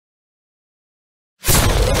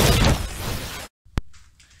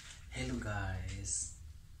guys,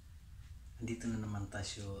 andito na naman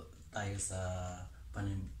tayo sa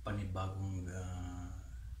panibagong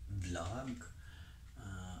vlog.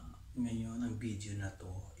 Ngayon ang video na to,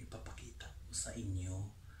 ipapakita ko sa inyo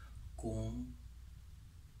kung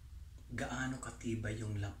gaano katibay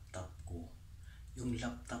yung laptop ko. Yung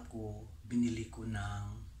laptop ko, binili ko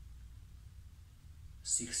ng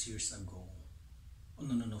 6 years ago. Oh,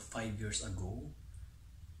 no, 5 years ago.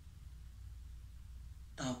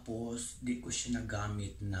 Tapos, di ko siya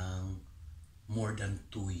nagamit ng more than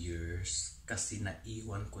 2 years kasi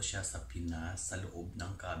naiwan ko siya sa Pinas sa loob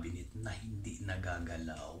ng cabinet na hindi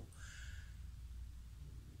nagagalaw.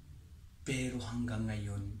 Pero hanggang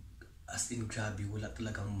ngayon, as in grabe, wala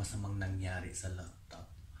talagang masamang nangyari sa laptop.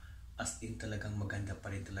 As in talagang maganda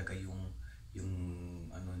pa rin talaga yung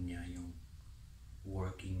ano niya, yung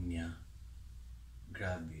working niya.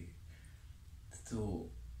 Grabe. So,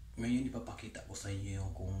 ngayon ipapakita ko sa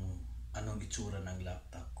inyo kung anong itsura ng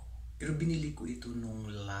laptop ko. Pero binili ko ito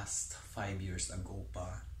nung last 5 years ago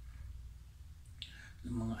pa.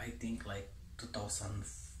 Yung mga I think like 2004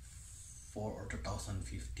 or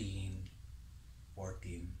 2015,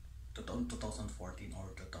 2014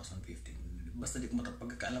 or 2015. Basta di ko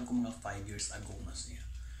pagkakaalam ko mga 5 years ago na siya.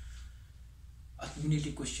 At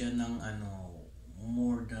binili ko siya ng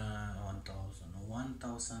more than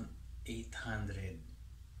 1,800.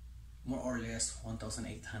 More or less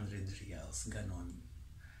 1,800 reals, ganon.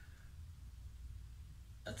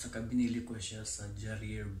 At saka binili ko siya sa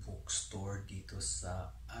Jarir bookstore dito sa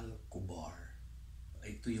Al-Kubar.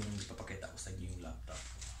 Ito yung ipapakita ko sa inyo yung laptop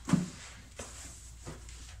ko.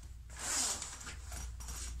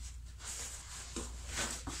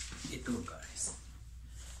 Ito guys,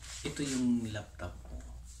 ito yung laptop ko.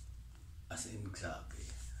 As in grabe.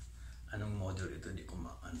 Anong model ito, di ko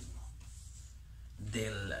maano.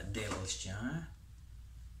 Dell siya.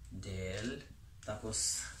 Dell.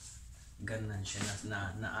 Tapos ganun siya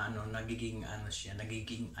nagiging siya,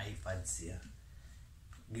 nagiging iPad siya.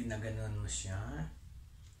 Ginaganon mo siya.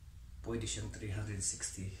 Pwede siyang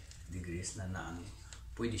 360 degrees na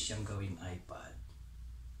pwede siyang gawing iPad.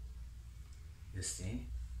 You see?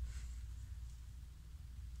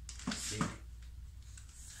 See?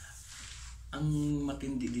 Ang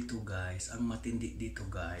matindi dito guys,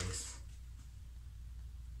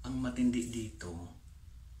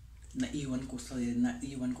 naiwan ko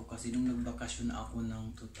kasi nung nagbakasyon ako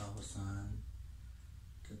ng 2016,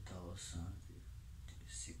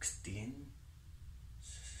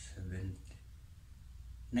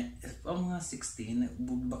 17, mga 16,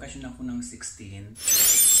 bakasyon ako ng 16,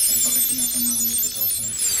 nagbakasyon ako ng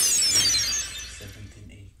 2016,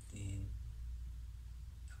 17, 18,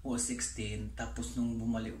 o 16, tapos nung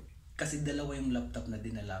bumalik, kasi dalawa yung laptop na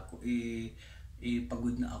dinala ko,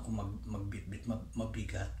 pagod na ako magbitbit,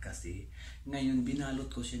 mabigat kasi. Ngayon binalot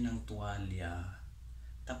ko siya ng tuwalya,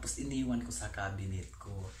 tapos iniwan ko sa cabinet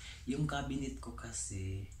ko. Yung cabinet ko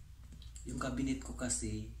kasi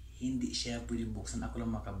hindi siya pwede buksan, ako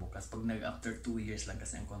lang makabukas pag after 2 years lang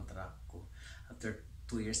kasi ang contract ko. After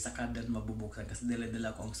 2 years saka dan mabubuksan kasi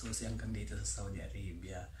dala-dala ko ang susi hanggang dito sa Saudi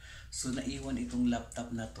Arabia. So naiwan itong laptop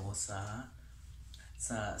na to sa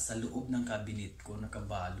loob ng cabinet ko,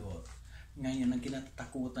 nakabalot. Ngayon, ang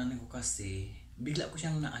kinatatakutan ko kasi, bigla ko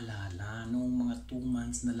siyang naalala nung mga 2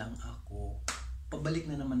 months na lang ako. Pabalik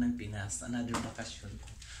na naman ng Pinas, another vacation ko.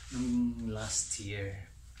 Nung last year,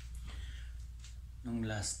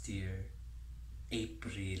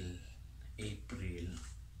 April.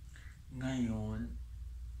 Ngayon,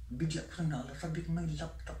 bigla ko naalala, sabi ko may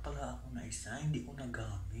laptop pala ako na isa, hindi ko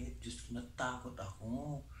nagamit. Just natakot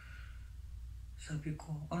ako. Sabi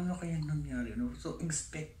ko, ano kaya nangyari? No? So, ang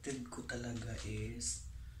expected ko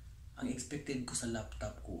sa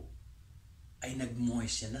laptop ko ay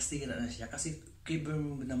nag-moist siya, nasira na siya. Kasi,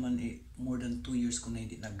 given naman more than 2 years ko na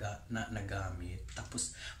hindi nagamit.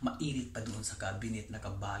 Tapos, mainit pa doon sa cabinet,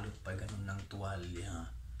 nakabalot pa ganun ng tuwalya.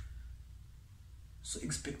 So,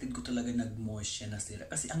 expected ko talaga nag-moist siya, nasira.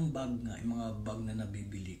 Kasi ang bag nga, yung mga bag na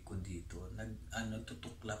nabibili ko dito,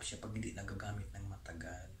 tutuklap siya pag hindi nagagamit ng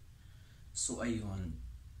matagal. So ayun,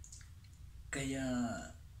 kaya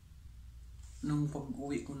nung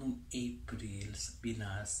pag-uwi ko nung April sa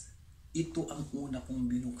Pinas, ito ang una kong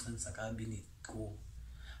binuksan sa cabinet ko.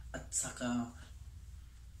 At saka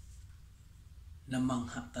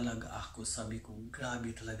namangha talaga ako, sabi ko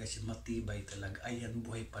grabe talaga siya, matibay talaga. Ayan,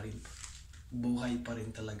 buhay pa rin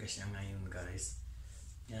talaga siya ngayon guys.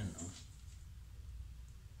 Yan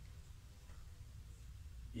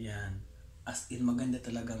yan. As in, maganda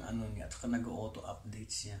talagang niya. At saka nag-auto update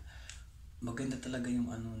siya. Maganda talaga yung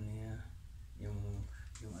niya. Yung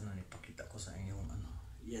pakita ko sa inyo yung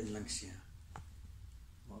Yan lang siya.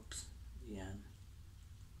 Yan.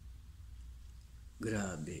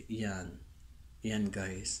 Grabe. Yan. Yan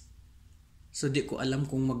guys. So di ko alam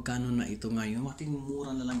kung magkano na ito ngayon. Mating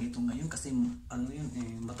mura na lang ito ngayon kasi ano yun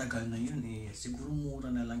eh, matagal na yun eh. Siguro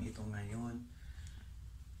mura na lang ito ngayon.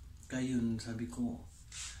 Kaya yun, sabi ko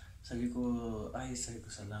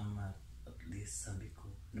salamat. At least sabi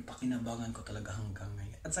ko, napakinabangan ko talaga hanggang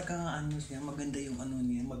ngayon. At saka ano siya, maganda yung ano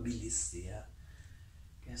niya, mabilis siya.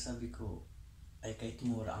 Kaya sabi ko, ay kahit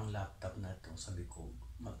mura ang laptop na ito, sabi ko,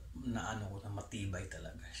 na matibay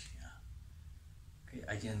talaga siya. Kaya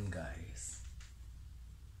ayan guys.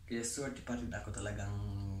 Kaya swerte pa rin ako, talagang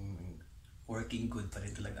working good pa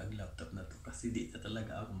rin talaga ang laptop na to. Kasi di na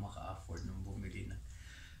talaga ako maka-afford nung bumili na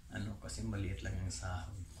kasi maliit lang ang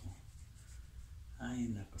sahod ko.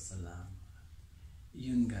 Ay nako, salamat.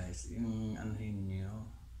 Yun guys, yung anuhin nyo,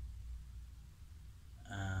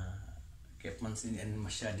 kaya pansinin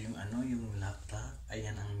masyado yung yung laptop.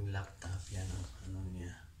 Ayan ang laptop, yan ang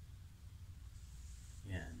niya.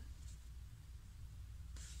 Yan.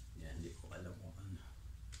 Yan, di ko alam kung ano.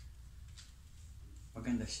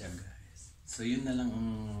 Maganda siya guys. So yun na lang ang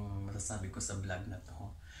masasabi ko sa vlog na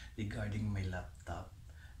to regarding my laptop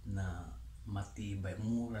na matibay.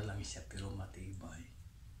 Mura lang siya pero matibay.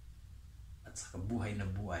 At saka buhay na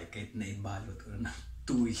buhay kahit naibalot ko na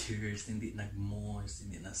 2 years, hindi nag-moist,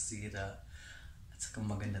 hindi nasira. At saka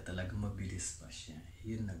maganda talaga, mabilis pa siya.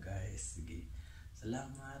 Yun na guys, sige.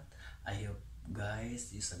 Salamat. I hope guys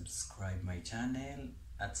you subscribe my channel.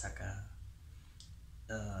 At saka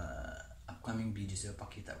upcoming videos yung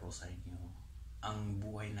pakita ko sa inyo ang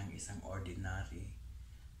buhay ng isang ordinary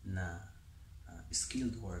na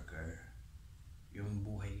skilled worker. Yung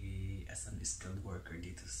buhay as an skilled worker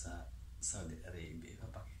dito sa Saudi Arabia.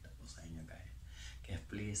 Papakita ko sa inyo guys. Kaya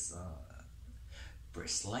please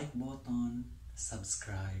press like button,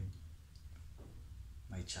 subscribe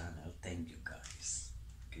my channel. Thank you guys.